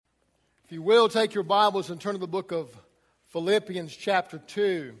If you will, take your Bibles and turn to the book of Philippians chapter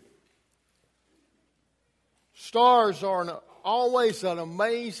 2. Stars are always an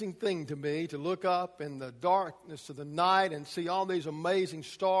amazing thing to me, to look up in the darkness of the night and see all these amazing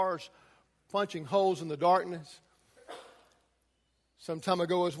stars punching holes in the darkness. Some time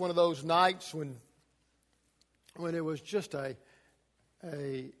ago was one of those nights when it was just an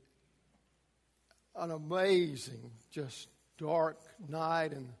amazing, just dark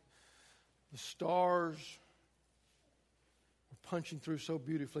night, and the stars were punching through so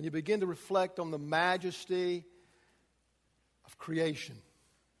beautifully. And you begin to reflect on the majesty of creation.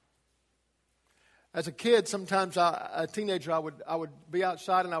 As a kid, sometimes a teenager, I would be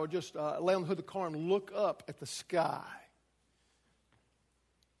outside and I would just lay on the hood of the car and look up at the sky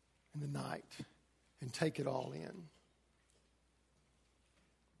in the night and take it all in.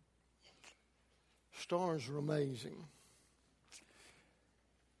 Stars are amazing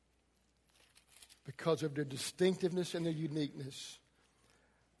because of their distinctiveness and their uniqueness.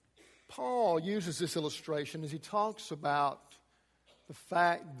 Paul uses this illustration as he talks about the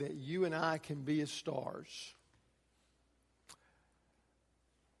fact that you and I can be as stars.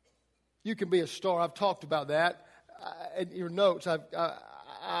 You can be a star. I've talked about that. In your notes,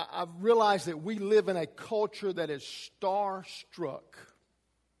 I've realized that we live in a culture that is star-struck.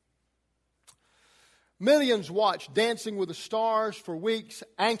 Millions watch Dancing with the Stars for weeks,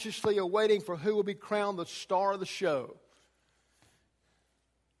 anxiously awaiting for who will be crowned the star of the show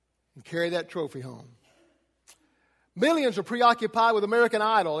and carry that trophy home. Millions are preoccupied with American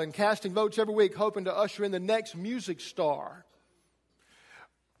Idol and casting votes every week, hoping to usher in the next music star.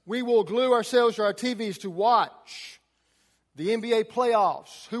 We will glue ourselves to our TVs to watch the NBA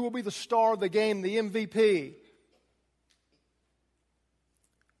playoffs. Who will be the star of the game, the MVP?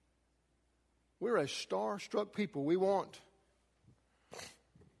 We're a star-struck people. We want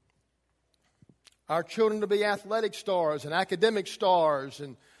our children to be athletic stars and academic stars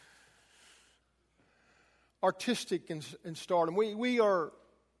and artistic and stardom. We are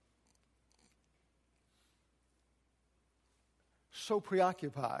so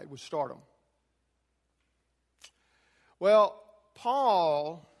preoccupied with stardom. Well,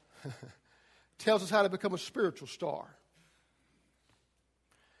 Paul tells us how to become a spiritual star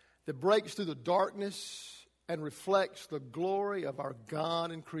that breaks through the darkness and reflects the glory of our God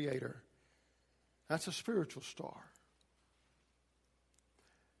and Creator. That's a spiritual star.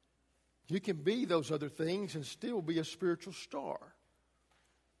 You can be those other things and still be a spiritual star.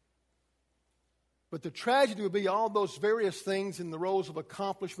 But the tragedy would be all those various things in the roles of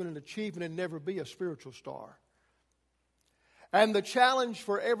accomplishment and achievement and never be a spiritual star. And the challenge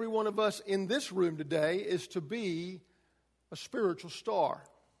for every one of us in this room today is to be a spiritual star.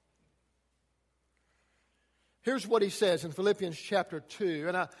 Here's what he says in Philippians chapter 2,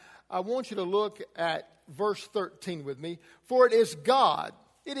 and I want you to look at verse 13 with me. For it is God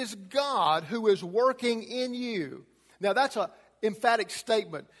who is working in you. Now that's an emphatic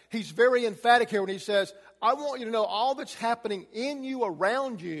statement. He's very emphatic here when he says, I want you to know all that's happening in you,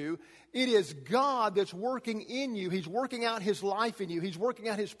 around you, it is God that's working in you. He's working out His life in you. He's working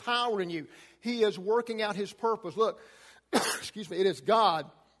out His power in you. He is working out His purpose. Look, excuse me, it is God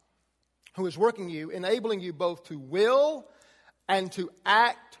who is working you, enabling you both to will and to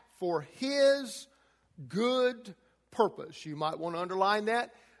act for His good purpose. You might want to underline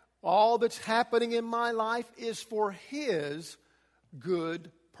that. All that's happening in my life is for His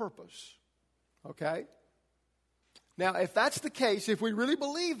good purpose. Okay? Now, if that's the case, if we really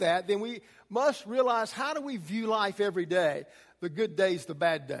believe that, then we must realize, how do we view life every day? The good days, the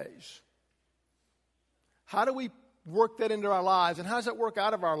bad days. How do we work that into our lives, and how does that work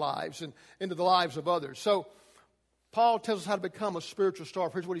out of our lives and into the lives of others? So Paul tells us how to become a spiritual star.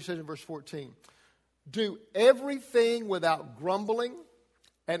 Here's what he says in verse 14. Do everything without grumbling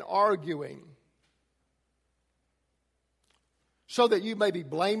and arguing, so that you may be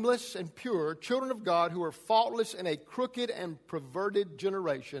blameless and pure, children of God who are faultless in a crooked and perverted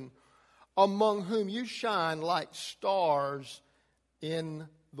generation, among whom you shine like stars in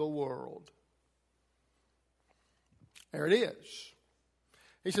the world. There it is.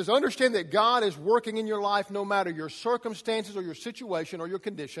 He says, understand that God is working in your life no matter your circumstances or your situation or your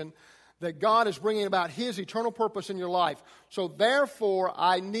condition, that God is bringing about His eternal purpose in your life. So therefore,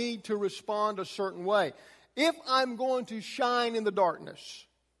 I need to respond a certain way. If I'm going to shine in the darkness,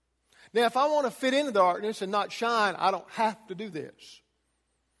 now if I want to fit in the darkness and not shine, I don't have to do this.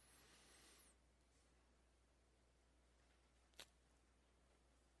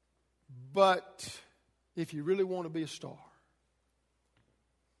 But if you really want to be a star,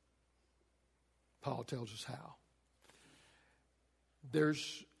 Paul tells us how.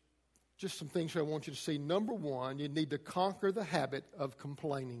 There's just some things I want you to see. Number one, you need to conquer the habit of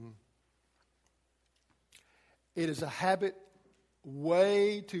complaining. It is a habit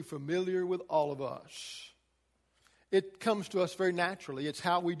way too familiar with all of us. It comes to us very naturally. It's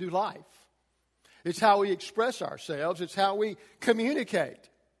how we do life. It's how we express ourselves. It's how we communicate.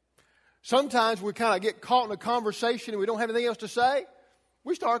 Sometimes we kind of get caught in a conversation and we don't have anything else to say.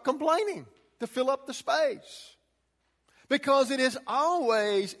 We start complaining to fill up the space. Because it is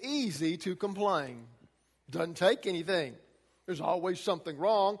always easy to complain. Doesn't take anything. There's always something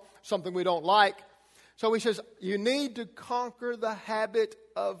wrong, something we don't like. So he says, you need to conquer the habit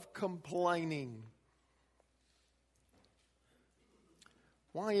of complaining.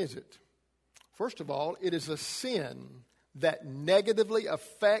 Why is it? First of all, it is a sin that negatively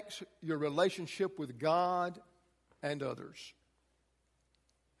affects your relationship with God and others.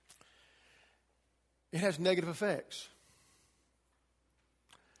 It has negative effects.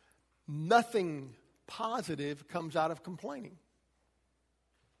 Nothing positive comes out of complaining.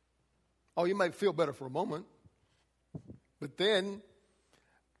 Oh, you may feel better for a moment, but then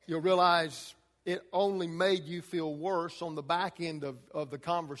you'll realize it only made you feel worse on the back end of the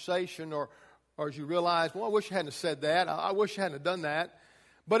conversation, or as you realize, well, I wish I hadn't said that. I wish I hadn't done that.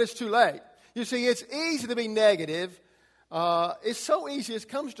 But it's too late. You see, it's easy to be negative. It's so easy. It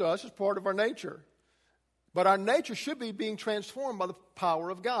comes to us as part of our nature. But our nature should be being transformed by the power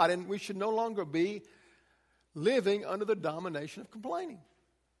of God. And we should no longer be living under the domination of complaining.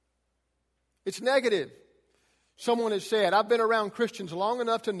 It's negative. Someone has said, I've been around Christians long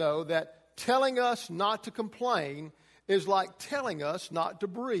enough to know that telling us not to complain is like telling us not to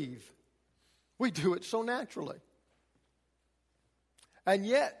breathe. We do it so naturally. And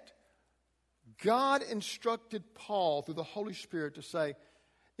yet, God instructed Paul through the Holy Spirit to say,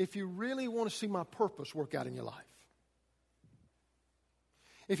 if you really want to see my purpose work out in your life,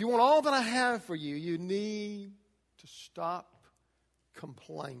 if you want all that I have for you, you need to stop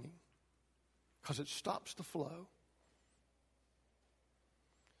complaining, because it stops the flow.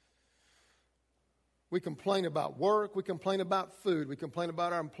 We complain about work, we complain about food, we complain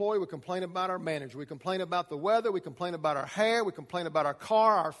about our employee, we complain about our manager, we complain about the weather, we complain about our hair, we complain about our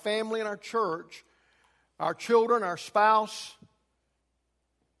car, our family, and our church, our children, our spouse,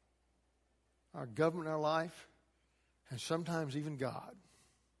 our government, our life, and sometimes even God.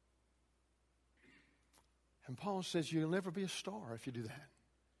 And Paul says you'll never be a star if you do that.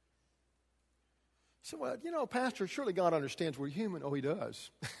 So, well, Pastor, surely God understands we're human. Oh, he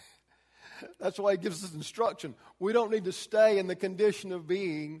does. That's why he gives us instruction. We don't need to stay in the condition of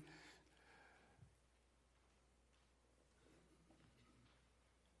being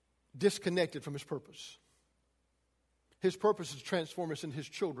disconnected from his purpose. His purpose is to transform us into his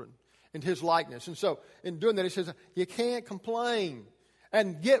children, in his likeness. And so, in doing that, he says, you can't complain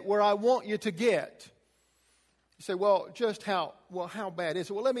and get where I want you to get. You say, well, how bad is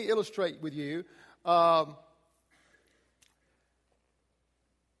it? Well, let me illustrate with you.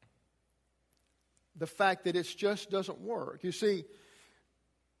 The fact that it just doesn't work. You see,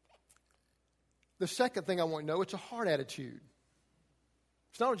 the second thing I want to know, it's a heart attitude.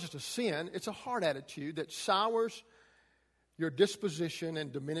 It's not just a sin, it's a heart attitude that sours your disposition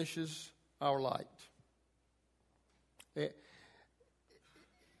and diminishes our light.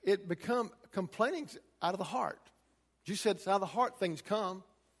 Complaining out of the heart. Jesus said it's out of the heart things come.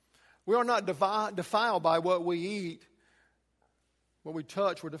 We are not defiled by what we eat. What we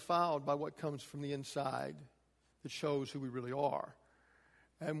touch, we're defiled by what comes from the inside that shows who we really are.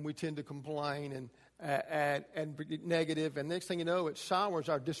 And we tend to complain and be negative. And next thing you know, it sours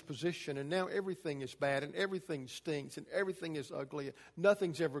our disposition. And now everything is bad and everything stinks and everything is ugly.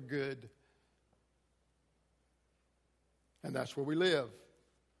 Nothing's ever good. And that's where we live.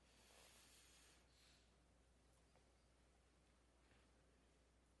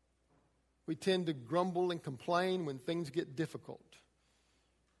 We tend to grumble and complain when things get difficult.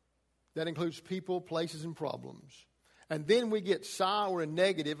 That includes people, places, and problems. And then we get sour and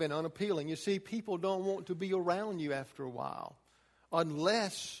negative and unappealing. You see, people don't want to be around you after a while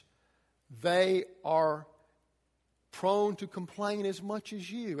unless they are prone to complain as much as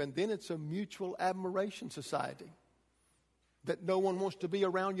you. And then it's a mutual admiration society that no one wants to be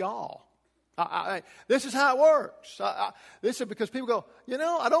around y'all. This is how it works. This is because people go,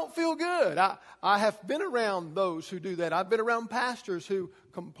 I don't feel good. I have been around those who do that. I've been around pastors who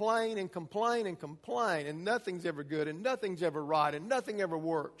complain and complain and complain, and nothing's ever good, and nothing's ever right, and nothing ever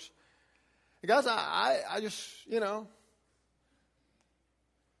works. And guys, I just,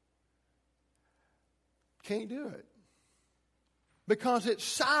 can't do it. Because it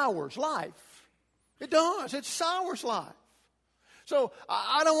sours life. It does. It sours life. So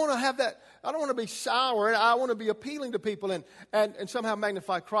I don't want to have that. I don't want to be sour. I want to be appealing to people and somehow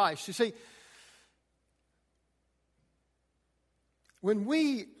magnify Christ. You see, when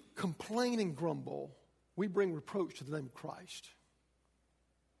we complain and grumble, we bring reproach to the name of Christ.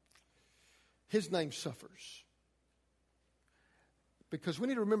 His name suffers. Because we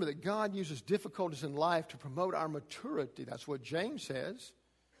need to remember that God uses difficulties in life to promote our maturity. That's what James says.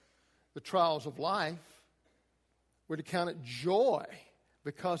 The trials of life, we're to count it joy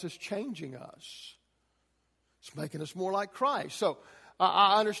because it's changing us. It's making us more like Christ. So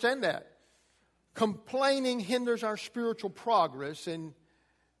I understand that. Complaining hinders our spiritual progress, and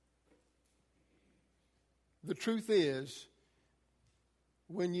the truth is,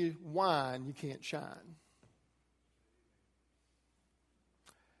 when you whine, you can't shine.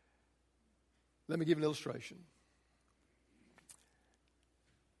 Let me give you an illustration.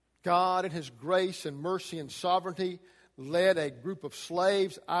 God, in His grace and mercy and sovereignty, led a group of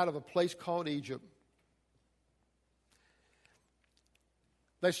slaves out of a place called Egypt.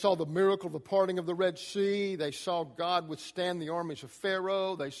 They saw the miracle of the parting of the Red Sea. They saw God withstand the armies of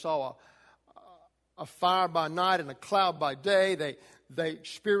Pharaoh. They saw a fire by night and a cloud by day. They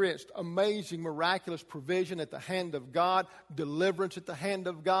experienced amazing, miraculous provision at the hand of God, deliverance at the hand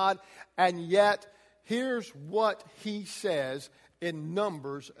of God. And yet, here's what He says in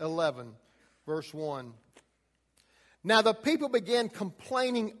Numbers 11, verse 1. Now the people began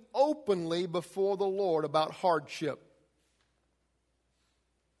complaining openly before the Lord about hardship.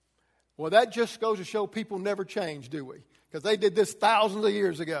 Well, that just goes to show people never change, do we? Because they did this thousands of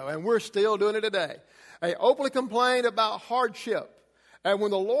years ago, and we're still doing it today. They openly complained about hardship. And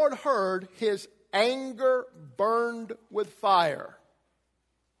when the Lord heard, His anger burned with fire.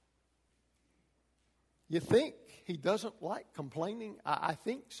 You think He doesn't like complaining? I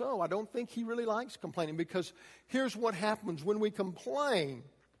think so. I don't think He really likes complaining, because here's what happens when we complain.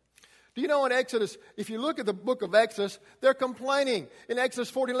 Do you know in Exodus, if you look at the book of Exodus, they're complaining. In Exodus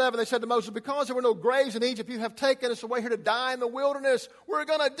 14:11, they said to Moses, because there were no graves in Egypt, you have taken us away here to die in the wilderness. We're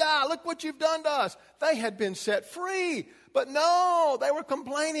going to die. Look what you've done to us. They had been set free. But no, they were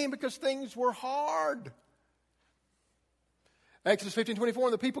complaining because things were hard. Exodus 15:24,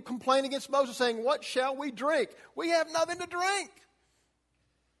 and the people complained against Moses, saying, what shall we drink? We have nothing to drink.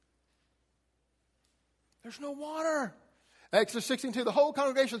 There's no water. Exodus 16:2, the whole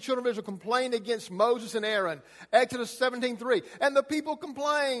congregation of the children of Israel complained against Moses and Aaron. Exodus 17:3, and the people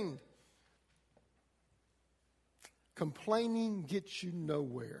complained. Complaining gets you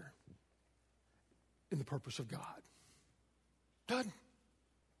nowhere in the purpose of God. Doesn't.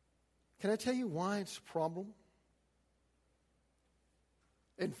 Can I tell you why it's a problem?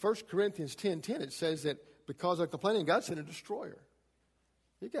 In 1 Corinthians 10:10, it says that because of complaining, God sent a destroyer.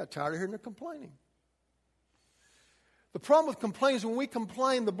 He got tired of hearing the complaining. The problem with complaining is when we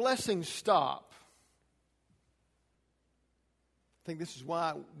complain, the blessings stop. I think this is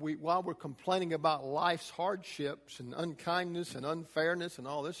why while we're complaining about life's hardships and unkindness and unfairness and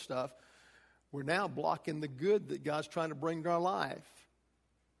all this stuff, we're now blocking the good that God's trying to bring to our life.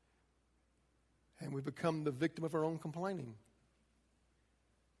 And we become the victim of our own complaining.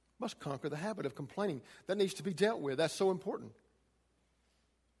 Must conquer the habit of complaining. That needs to be dealt with. That's so important.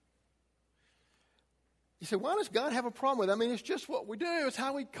 You say, why does God have a problem with it? I mean, it's just what we do. It's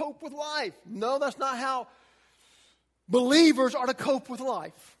how we cope with life. No, that's not how believers are to cope with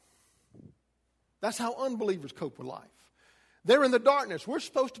life. That's how unbelievers cope with life. They're in the darkness. We're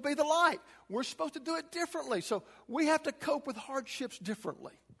supposed to be the light. We're supposed to do it differently. So we have to cope with hardships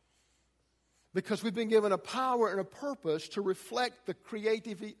differently. Because we've been given a power and a purpose to reflect the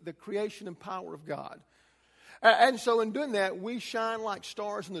creation and power of God. And so in doing that, we shine like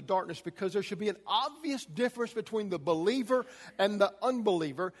stars in the darkness, because there should be an obvious difference between the believer and the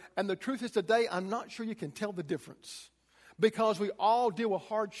unbeliever. And the truth is, today, I'm not sure you can tell the difference, because we all deal with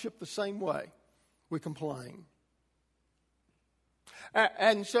hardship the same way. We complain.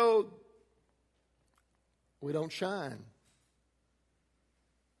 And so we don't shine.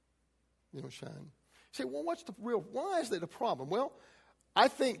 You don't shine. You say, well, why is that a problem? Well, I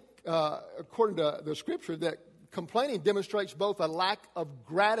think, according to the Scripture, that complaining demonstrates both a lack of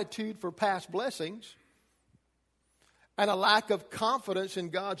gratitude for past blessings and a lack of confidence in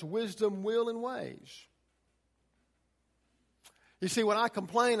God's wisdom, will, and ways. You see, when I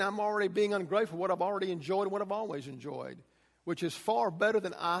complain, I'm already being ungrateful for what I've already enjoyed and what I've always enjoyed, which is far better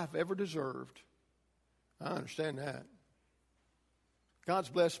than I've ever deserved. I understand that. God's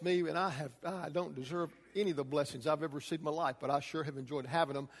blessed me, and I don't deserve any of the blessings I've ever received in my life, but I sure have enjoyed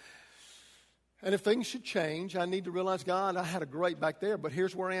having them. And if things should change, I need to realize, God, I had a great back there, but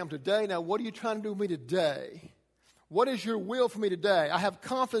here's where I am today. Now, what are you trying to do with me today? What is your will for me today? I have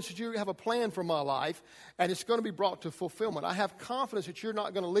confidence that you have a plan for my life, and it's going to be brought to fulfillment. I have confidence that you're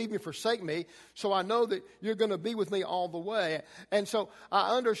not going to leave me, forsake me, so I know that you're going to be with me all the way. And so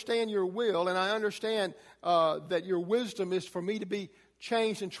I understand your will, and I understand that your wisdom is for me to be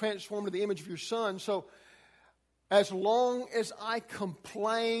changed and transformed to the image of your Son. So as long as I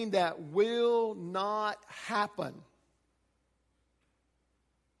complain, that will not happen.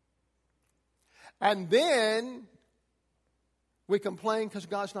 And then we complain because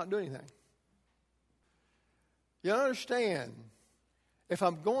God's not doing anything. You understand, if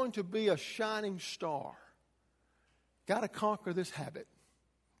I'm going to be a shining star, got to conquer this habit.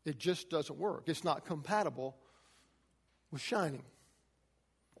 It just doesn't work. It's not compatible with shining.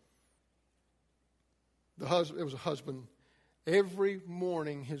 It was a husband. Every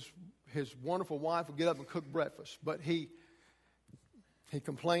morning, his wonderful wife would get up and cook breakfast, but he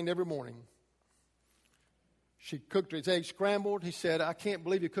complained every morning. She cooked his eggs scrambled. He said, I can't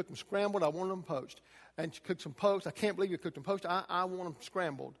believe you cooked them scrambled. I want them poached. And she cooked some poached. I can't believe you cooked them poached. I want them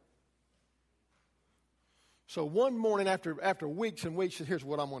scrambled. So one morning after weeks and weeks, she said, here's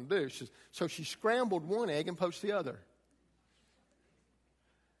what I'm going to do. So she scrambled one egg and poached the other.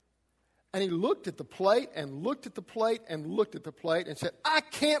 And he looked at the plate and looked at the plate and looked at the plate and said, I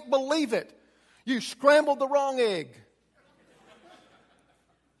can't believe it. You scrambled the wrong egg.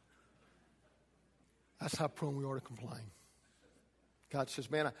 That's how prone we are to complain. God says,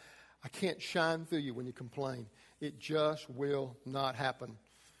 man, I can't shine through you when you complain. It just will not happen.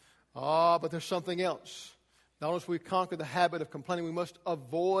 But there's something else. Not only we conquer the habit of complaining, we must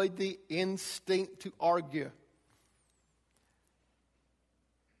avoid the instinct to argue.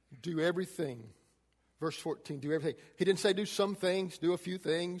 Do everything. Verse 14, do everything. He didn't say do some things, do a few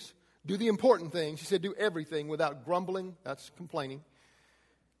things. Do the important things. He said do everything without grumbling. That's complaining.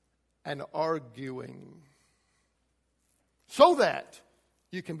 And arguing, so that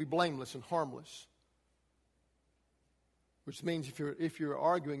you can be blameless and harmless. Which means if you're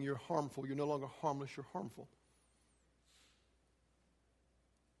arguing, you're harmful. You're no longer harmless, you're harmful.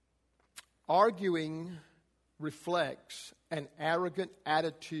 Arguing reflects an arrogant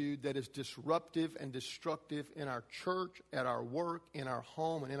attitude that is disruptive and destructive in our church, at our work, in our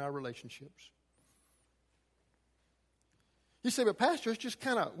home, and in our relationships. You say, but Pastor, it's just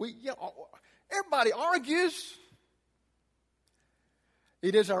kind of, everybody argues.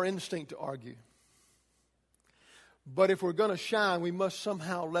 It is our instinct to argue. But if we're going to shine, we must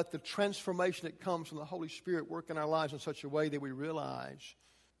somehow let the transformation that comes from the Holy Spirit work in our lives in such a way that we realize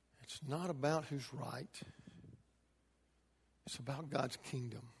it's not about who's right. It's about God's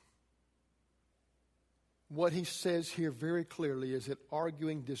kingdom. What he says here very clearly is that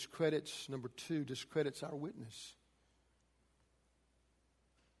arguing discredits, number two, discredits our witness.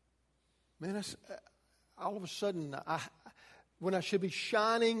 Man, all of a sudden, when I should be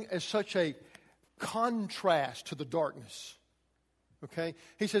shining as such a contrast to the darkness. Okay?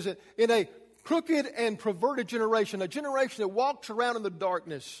 He says that in a crooked and perverted generation, a generation that walks around in the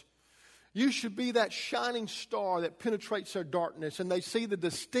darkness, you should be that shining star that penetrates their darkness, and they see the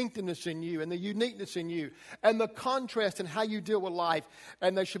distinctiveness in you and the uniqueness in you and the contrast in how you deal with life,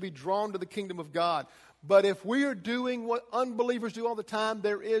 and they should be drawn to the kingdom of God. But if we are doing what unbelievers do all the time,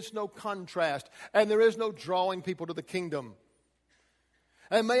 there is no contrast and there is no drawing people to the kingdom.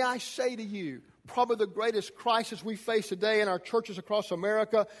 And may I say to you, probably the greatest crisis we face today in our churches across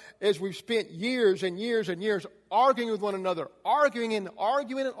America is we've spent years and years and years arguing with one another, arguing, and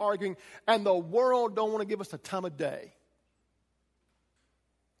the world don't want to give us the time of day.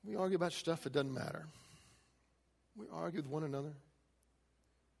 We argue about stuff that doesn't matter. We argue with one another.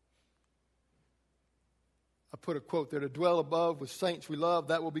 I put a quote there, to dwell above with saints we love,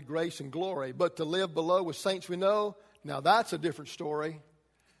 that will be grace and glory. But to live below with saints we know, now that's a different story.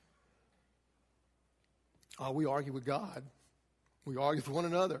 We argue with God. We argue with one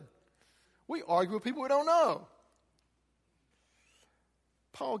another. We argue with people we don't know.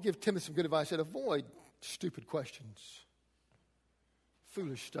 Paul gives Timothy some good advice. He said, avoid stupid questions,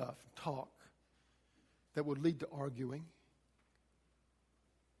 foolish stuff, talk that would lead to arguing.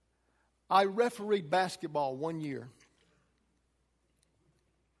 I refereed basketball one year.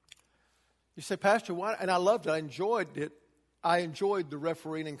 You say, Pastor, why? And I loved it. I enjoyed it. I enjoyed the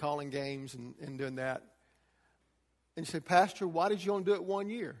refereeing and calling games and doing that. And you say, Pastor, why did you only do it 1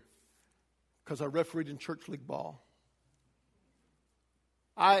 year? Because I refereed in church league ball.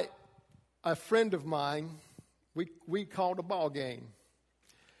 A friend of mine, we called a ball game.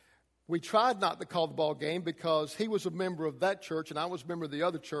 We tried not to call the ball game because he was a member of that church and I was a member of the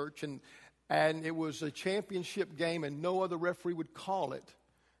other church, and it was a championship game and no other referee would call it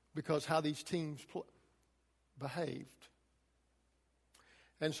because how these teams behaved.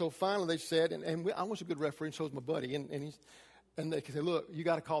 And so finally they said, I was a good referee, and so was my buddy, and they said, look, you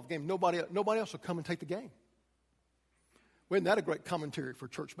got to call the game. Nobody else will come and take the game. Wasn't that a great commentary for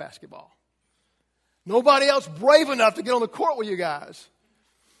church basketball? Nobody else brave enough to get on the court with you guys.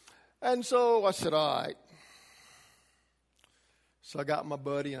 And so I said, all right. So I got my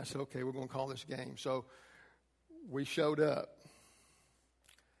buddy, and I said, okay, we're going to call this game. So we showed up.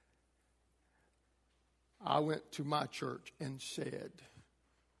 I went to my church and said,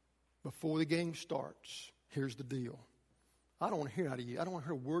 before the game starts, here's the deal. I don't want to hear out of you. I don't want to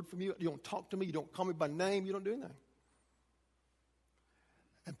hear a word from you. You don't talk to me. You don't call me by name. You don't do anything.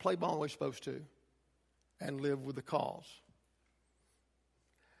 And play ball the way you're supposed to. And live with the cause.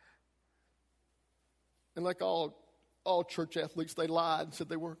 And like all church athletes, they lied and said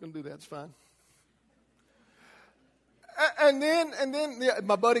they weren't going to do that. It's fine. And then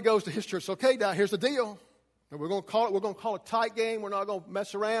my buddy goes to his church. Okay, now here's the deal. And we're going to call it a tight game. We're not going to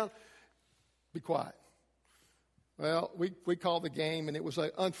mess around. Be quiet. Well, we called the game, and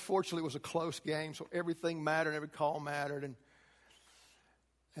unfortunately, it was a close game, so everything mattered, every call mattered,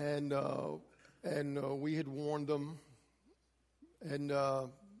 and we had warned them, and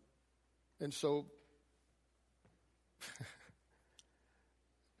so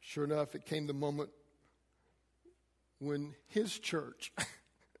sure enough, it came the moment when his church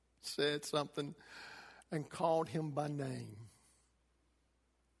said something and called him by name.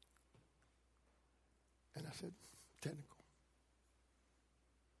 And I said, technical.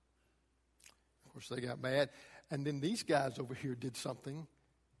 Of course, they got mad. And then these guys over here did something,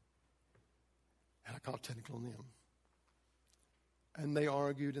 and I called technical on them. And they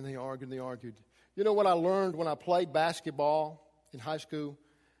argued, and they argued, and they argued. You know what I learned when I played basketball in high school?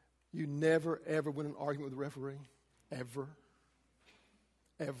 You never, ever win an argument with a referee. Ever.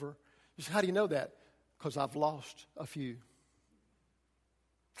 Ever. You say, how do you know that? Because I've lost a few.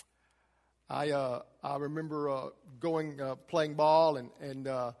 I remember playing ball, and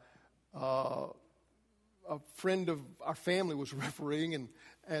a friend of our family was refereeing,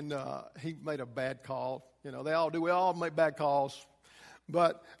 and he made a bad call. You know, they all do. We all make bad calls.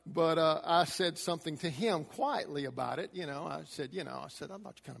 But I said something to him quietly about it. You know, I said, I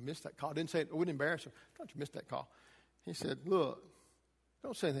thought you kind of missed that call. I didn't say it. I wouldn't embarrass him. I thought you missed that call. He said, look,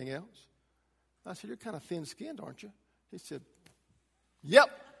 don't say anything else. I said, you're kind of thin-skinned, aren't you? He said, yep,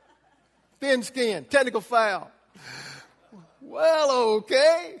 thin-skinned, technical foul. Well,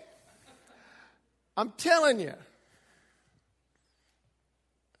 okay. I'm telling you.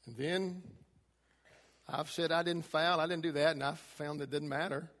 And then I've said I didn't foul, I didn't do that, and I found that it didn't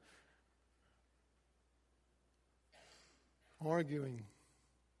matter. Arguing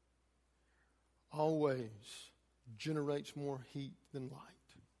always generates more heat than light.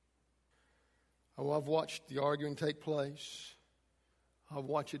 Oh, I've watched the arguing take place. I've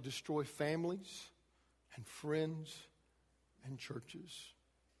watched it destroy families and friends and churches.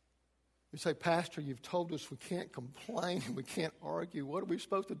 You say, Pastor, you've told us we can't complain and we can't argue. What are we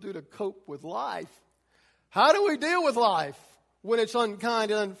supposed to do to cope with life? How do we deal with life when it's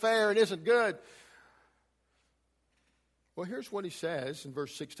unkind and unfair and isn't good? Well, here's what he says in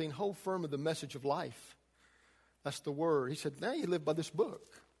verse 16. Hold firm to the message of life. That's the word. He said, now you live by this book.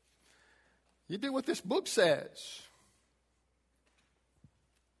 You do what this book says.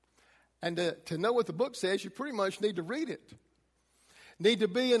 And to know what the book says, you pretty much need to read it. Need to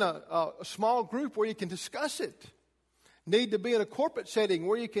be in a small group where you can discuss it. Need to be in a corporate setting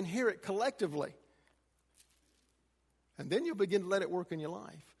where you can hear it collectively. And then you'll begin to let it work in your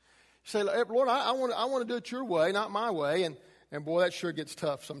life. You say, Lord, I want to do it your way, not my way. And boy, that sure gets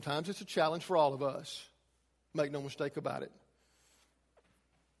tough sometimes. It's a challenge for all of us. Make no mistake about it.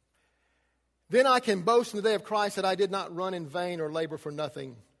 Then I can boast in the day of Christ that I did not run in vain or labor for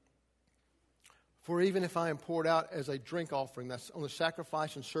nothing. For even if I am poured out as a drink offering, that's on the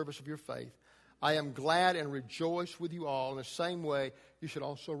sacrifice and service of your faith, I am glad and rejoice with you all. In the same way, you should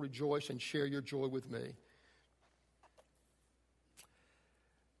also rejoice and share your joy with me.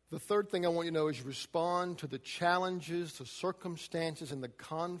 The third thing I want you to know is respond to the challenges, the circumstances, and the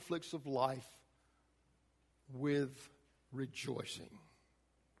conflicts of life with rejoicing.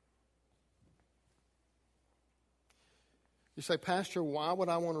 You say, Pastor, why would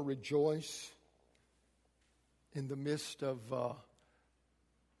I want to rejoice in the midst of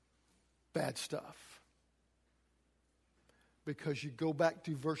bad stuff? Because you go back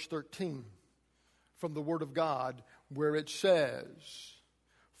to verse 13 from the Word of God where it says,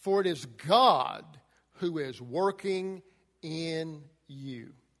 for it is God who is working in you.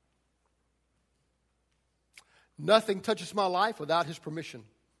 Nothing touches my life without His permission.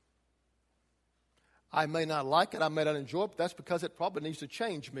 I may not like it, I may not enjoy it, but that's because it probably needs to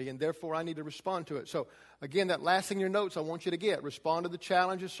change me, and therefore I need to respond to it. So, again, that last thing in your notes I want you to get. Respond to the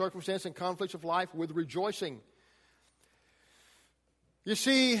challenges, circumstances, and conflicts of life with rejoicing. You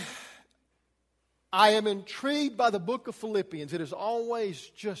see, I am intrigued by the book of Philippians. It has always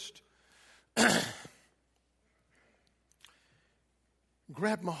just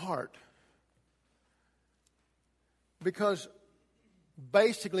grabbed my heart. Because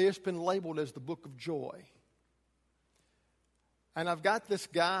basically it's been labeled as the book of joy. And I've got this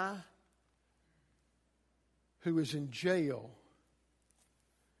guy who is in jail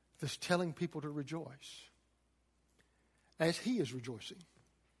that's telling people to rejoice as he is rejoicing.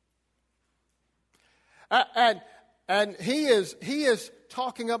 And he is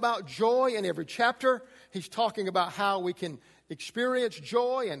talking about joy in every chapter. He's talking about how we can experience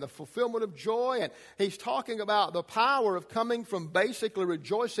joy and the fulfillment of joy. And he's talking about the power of coming from basically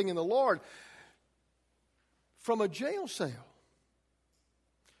rejoicing in the Lord from a jail cell.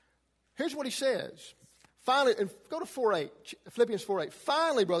 Here's what he says. Finally, and go to 4:8, Philippians 4:8.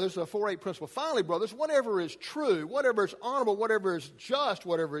 Finally, brothers, a 4:8 principle. Finally, brothers, whatever is true, whatever is honorable, whatever is just,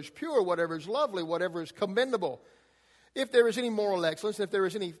 whatever is pure, whatever is lovely, whatever is commendable, if there is any moral excellence, if there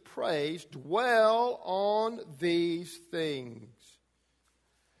is any praise, dwell on these things.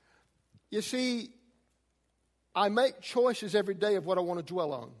 You see, I make choices every day of what I want to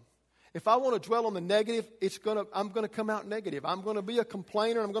dwell on. If I want to dwell on the negative, I'm going to come out negative. I'm going to be a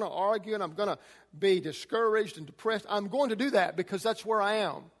complainer. I'm going to argue, and I'm going to be discouraged and depressed. I'm going to do that because that's where I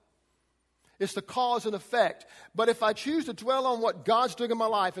am. It's the cause and effect. But if I choose to dwell on what God's doing in my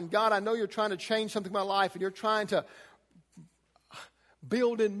life, and God, I know you're trying to change something in my life, and you're trying to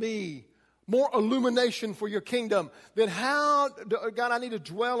build in me more illumination for your kingdom, then God, I need to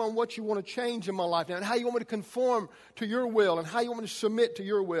dwell on what you want to change in my life now, and how you want me to conform to your will, and how you want me to submit to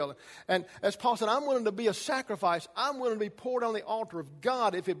your will. And as Paul said, I'm willing to be a sacrifice. I'm willing to be poured on the altar of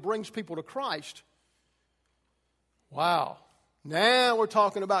God if it brings people to Christ. Wow. Now we're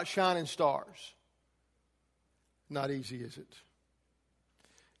talking about shining stars. Not easy, is it?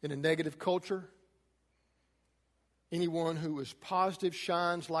 In a negative culture, anyone who is positive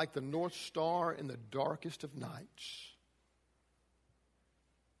shines like the North Star in the darkest of nights.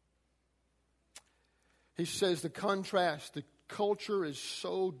 He says the contrast, the culture is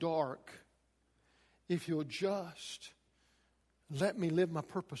so dark. If you'll just let me live my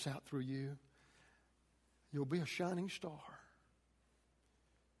purpose out through you, you'll be a shining star.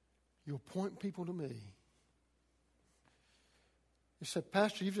 You'll point people to me. He said,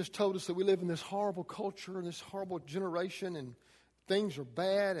 Pastor, you've just told us that we live in this horrible culture and this horrible generation, and things are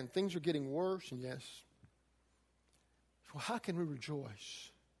bad and things are getting worse. And yes, well, how can we rejoice?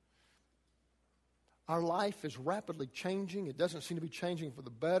 Our life is rapidly changing. It doesn't seem to be changing for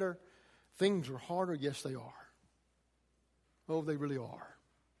the better. Things are harder. Yes, they are. Oh, they really are.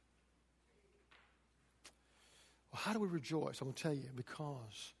 Well, how do we rejoice? I'm going to tell you,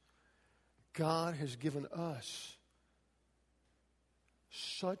 because God has given us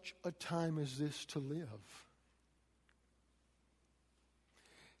such a time as this to live.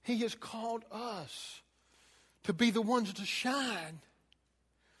 He has called us to be the ones to shine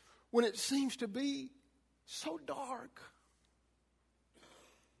when it seems to be so dark.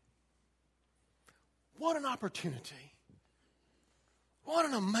 What an opportunity. What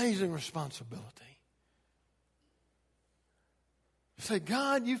an amazing responsibility. Say,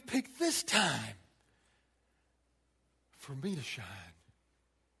 God, you've picked this time for me to shine.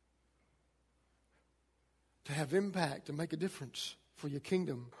 To have impact, to make a difference for your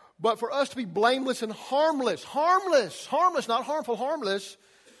kingdom. But for us to be blameless and harmless, not harmful, harmless,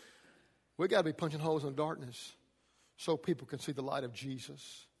 we got to be punching holes in the darkness so people can see the light of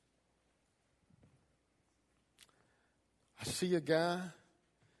Jesus. I see a guy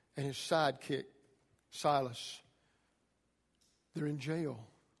and his sidekick, Silas. They're in jail.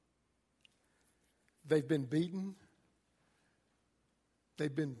 They've been beaten.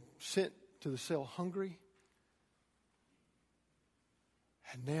 They've been sent to the cell hungry.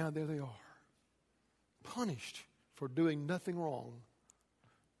 And now there they are, punished for doing nothing wrong.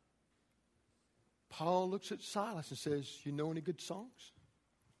 Paul looks at Silas and says, you know any good songs?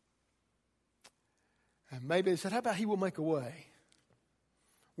 And maybe they said, how about he will make a way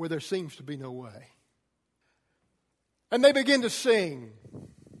where there seems to be no way? And they begin to sing.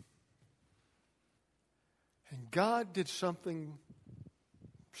 And God did something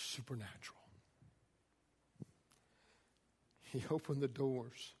supernatural. He opened the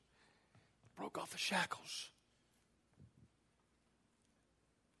doors, broke off the shackles.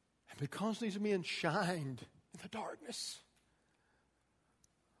 And because these men shined in the darkness,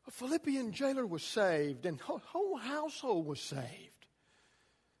 A Philippian jailer was saved, and the whole household was saved.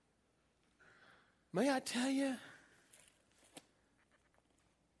 May I tell you,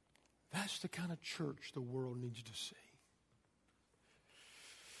 that's the kind of church the world needs to see.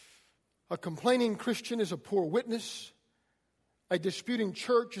 A complaining Christian is a poor witness. A disputing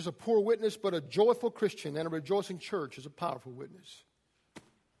church is a poor witness, but a joyful Christian and a rejoicing church is a powerful witness.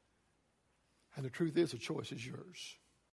 And the truth is, the choice is yours.